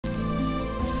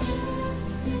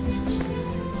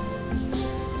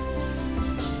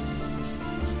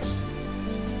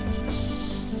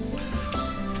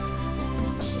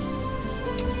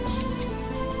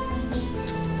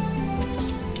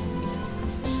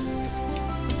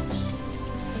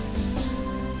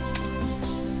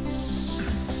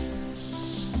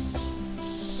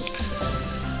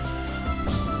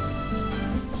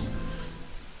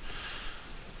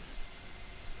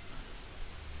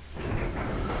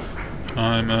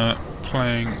I'm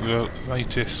playing the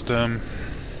latest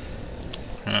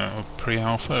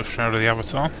pre-alpha of Shroud of the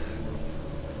Avatar.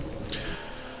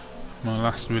 My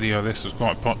last video of this was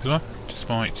quite popular,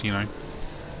 despite, you know,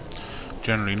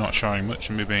 generally not showing much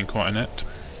and me being quite inept.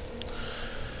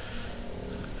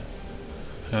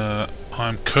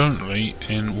 I'm currently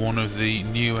in one of the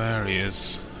new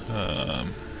areas,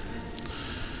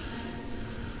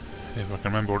 if I can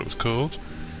remember what it was called.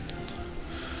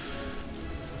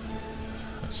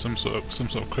 Some sort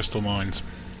of crystal mines.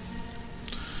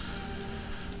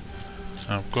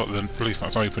 I've got the release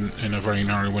notes open in a very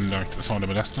narrow window to the side of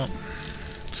my desktop.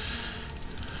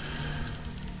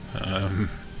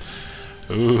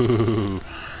 Ooh.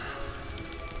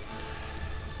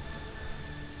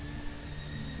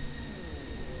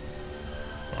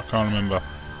 I can't remember.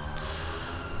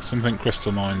 Something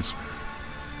crystal mines.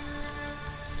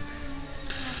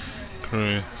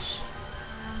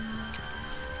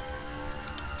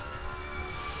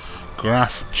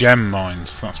 Graph gem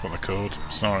mines, that's what they're called.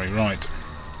 Sorry, right.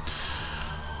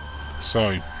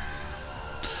 So,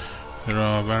 there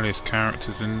are various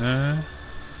characters in there.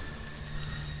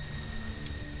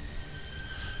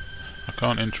 I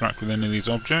can't interact with any of these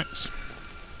objects.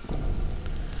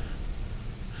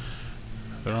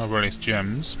 There are various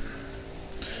gems.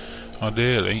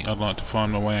 Ideally, I'd like to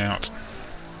find my way out.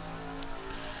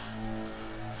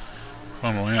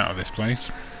 Find my way out of this place.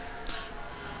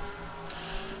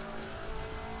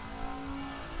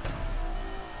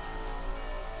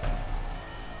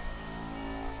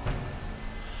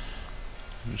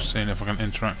 I'm just seeing if I can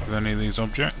interact with any of these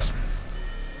objects.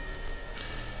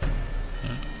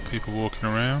 People walking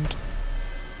around.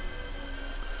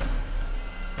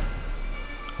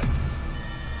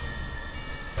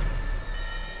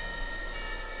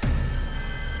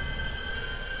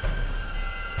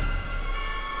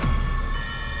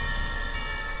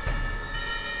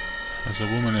 There's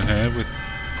a woman in here with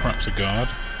perhaps a guard.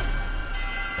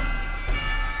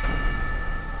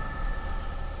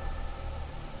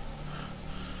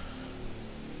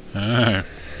 Oh.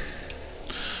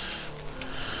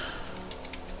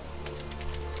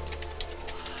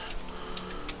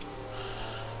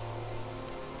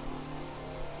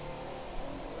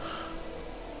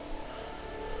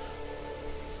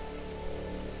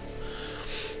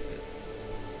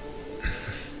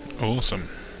 Awesome.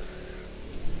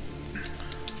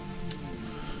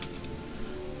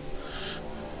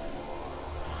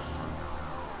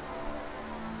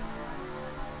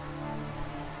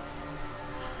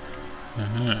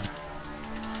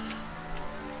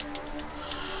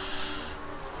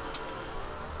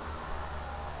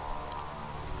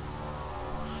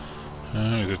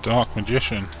 Oh, he's a dark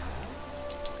magician.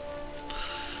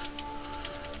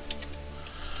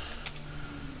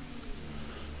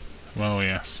 Well,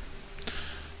 yes.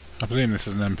 I presume this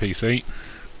is an NPC.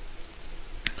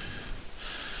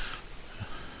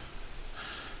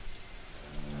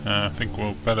 I think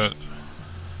we'll better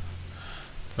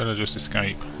just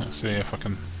escape. Let's see if I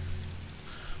can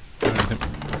do anything.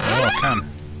 Oh, I can.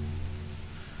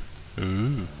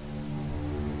 Ooh.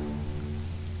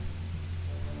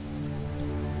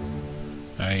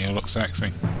 Hey, you look sexy.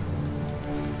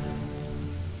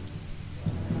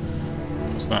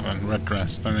 What's that then? Red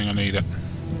dress. Don't think I need it.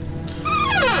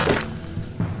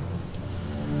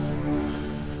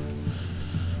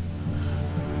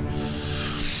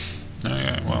 Oh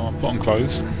yeah, well, I'll put on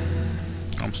clothes.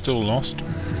 I'm still lost.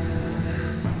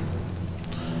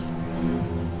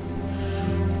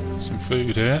 Some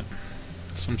food here.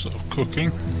 Some sort of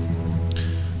cooking.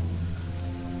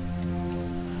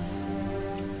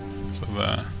 So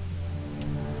there.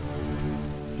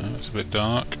 Oh, it's a bit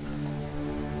dark.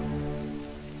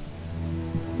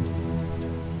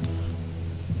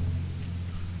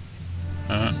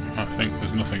 I think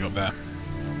there's nothing up there.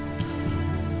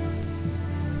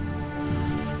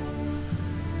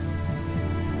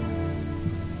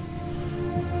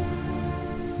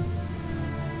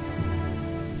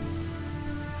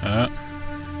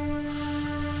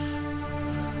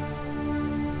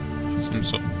 Some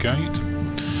sort of gate.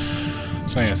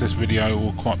 So yes, this video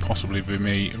will quite possibly be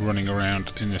me running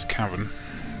around in this cavern.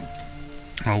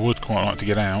 I would quite like to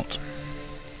get out.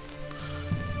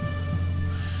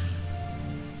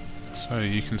 So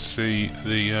you can see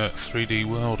the 3D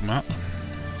world map.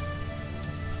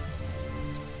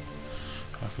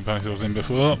 That's the place I was in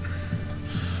before.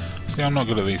 See, I'm not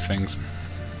good at these things.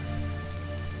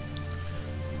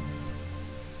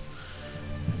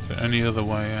 Is there any other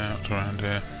way out around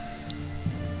here?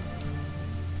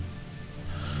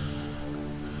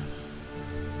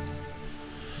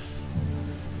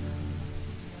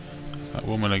 That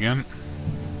woman again.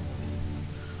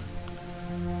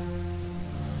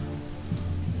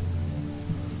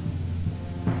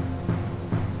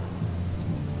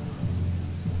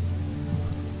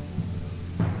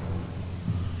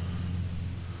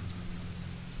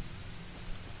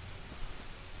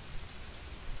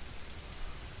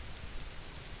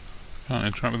 Can't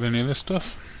interact with any of this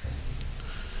stuff.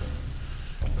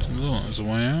 Oh, there's a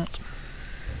way out.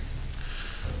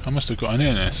 I must have got an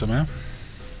in there somehow.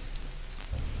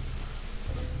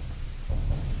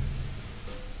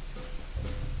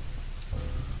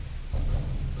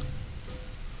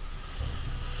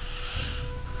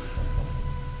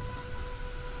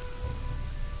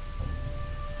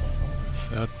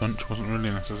 Third punch wasn't really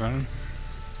necessary.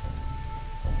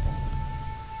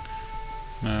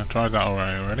 No, I tried that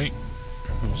already.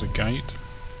 There was a gate.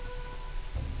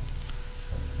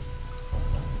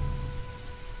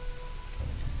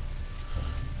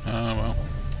 Ah well.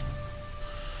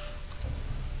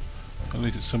 At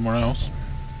least it's somewhere else.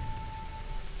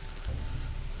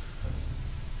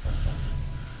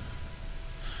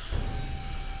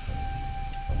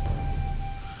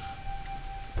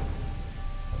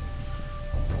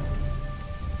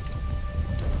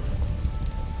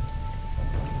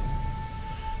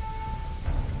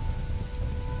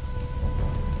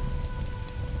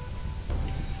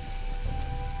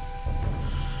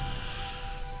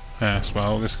 Yes,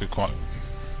 well, this could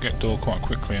get dull quite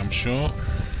quickly, I'm sure.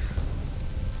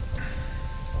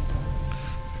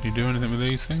 Can you do anything with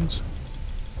these things?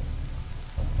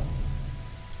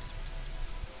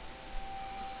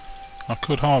 I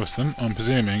could harvest them. I'm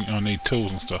presuming I need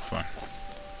tools and stuff though.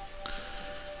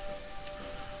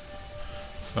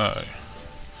 So,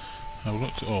 I've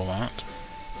looked at all that.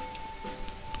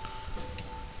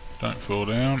 Don't fall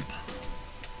down.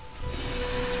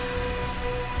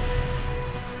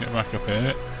 Get back up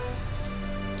here.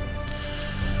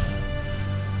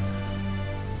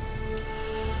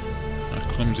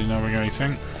 Clumsy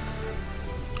navigating.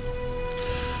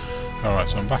 Alright,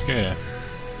 so I'm back here.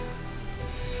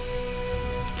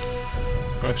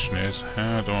 Question is,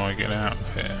 how do I get out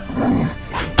of here?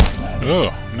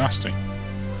 Oh, nasty.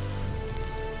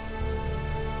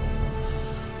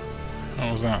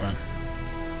 What was that then?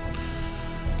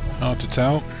 Hard to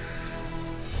tell.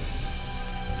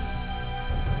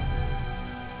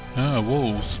 Ah,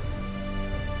 wolves.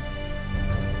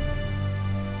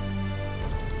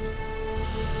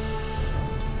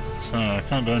 So I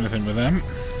can't do anything with them.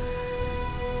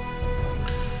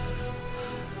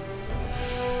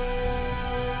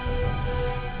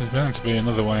 There's bound to be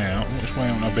another way out. Which way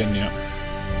haven't I been yet?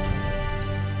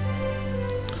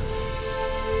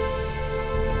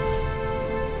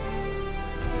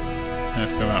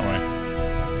 Let's go that way.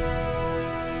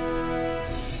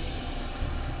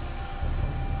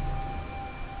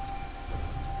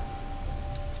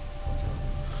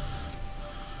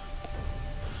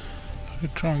 I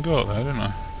did try and go up there, didn't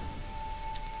I?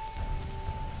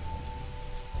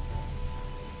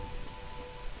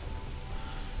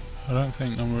 I don't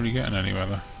think I'm really getting anywhere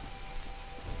though.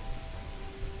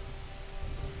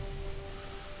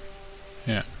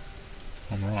 Yeah,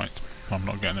 I'm right. I'm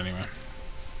not getting anywhere.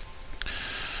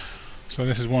 So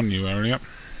this is one new area.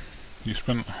 You've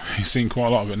seen quite a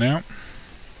lot of it now.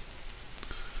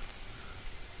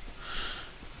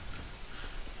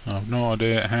 I've no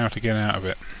idea how to get out of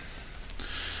it.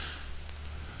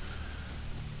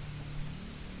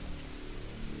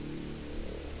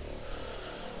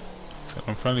 Except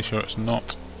I'm fairly sure it's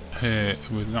not here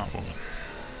with that one.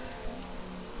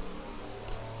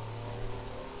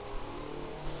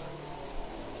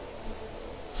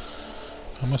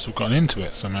 I must have gone into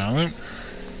it somehow though.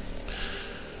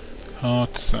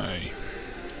 Hard to say.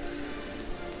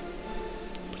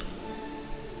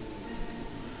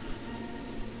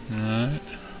 Right.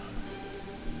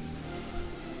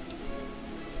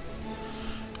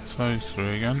 So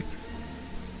through again.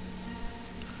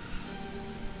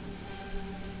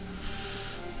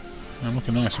 I'm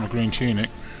looking nice in my green tunic.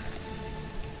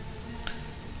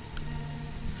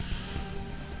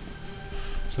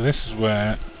 So this is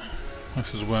where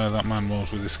that man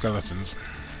was with the skeletons.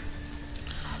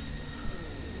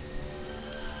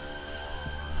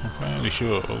 I'm fairly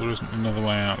sure there isn't another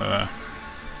way out there.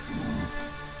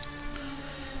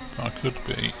 But I could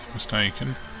be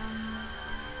mistaken.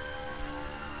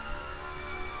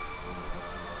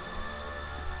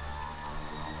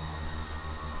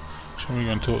 Shall we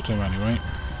go and talk to him anyway?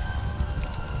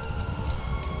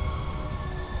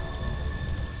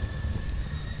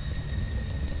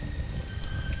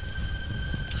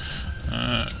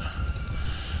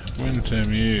 Winter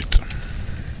mute.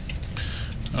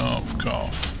 Oh,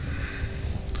 cough.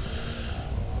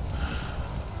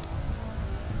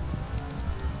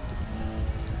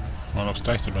 Well, I've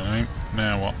stated my name.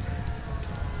 Now what?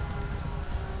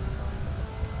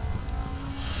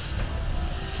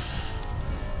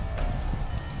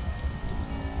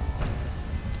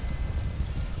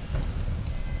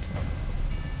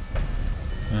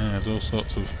 There's all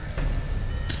sorts of...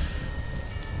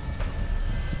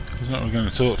 He's not really going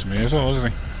to talk to me at all, is he?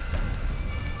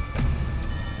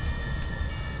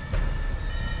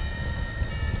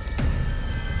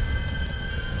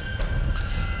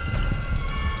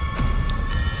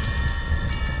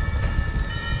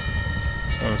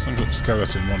 So there's some sort of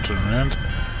skeleton wandering around.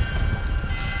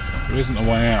 There isn't a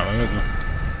way out though, is there?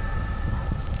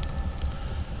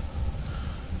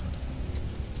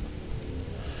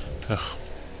 Ugh.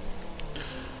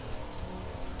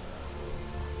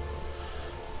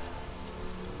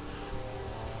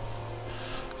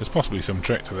 There's possibly some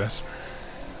trick to this,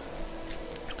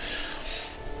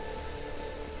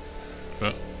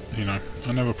 but you know,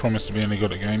 I never promised to be any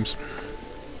good at games.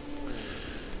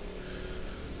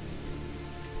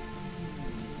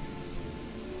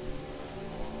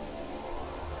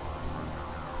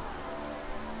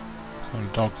 Some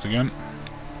dogs again.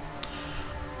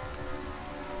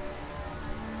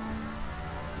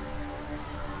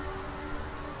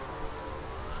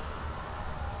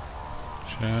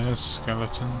 Chairs,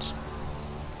 skeletons.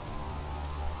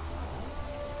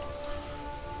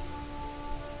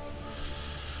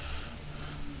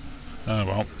 Oh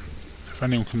well, if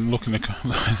anyone can look in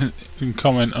the can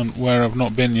comment on where I've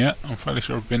not been yet, I'm fairly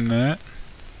sure I've been there.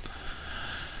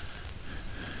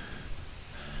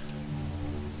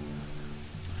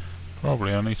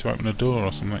 Probably I need to open a door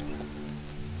or something.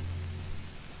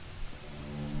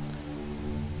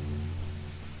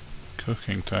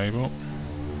 Cooking table.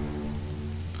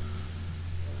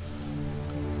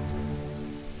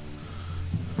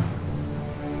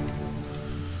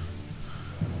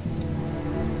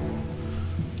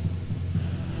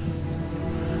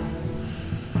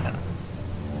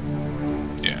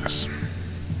 Yes.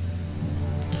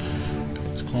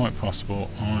 It's quite possible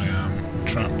I am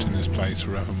trapped in this place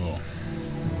forevermore.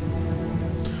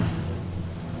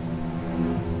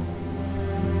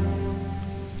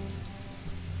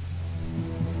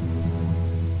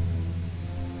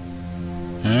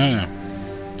 Yeah.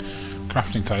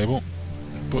 Crafting table.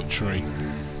 Butchery.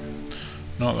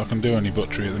 Not that I can do any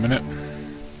butchery at the minute.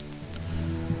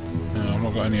 No, I've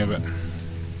not got any of it.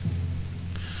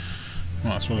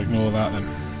 Might as well ignore that then.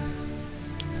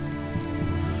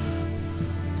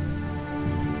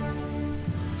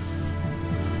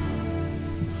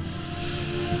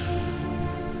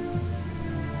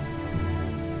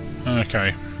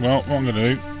 Okay, well, what I'm going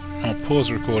to do, I'll pause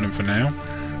the recording for now,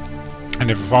 and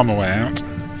if I find my way out,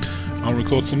 I'll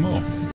record some more.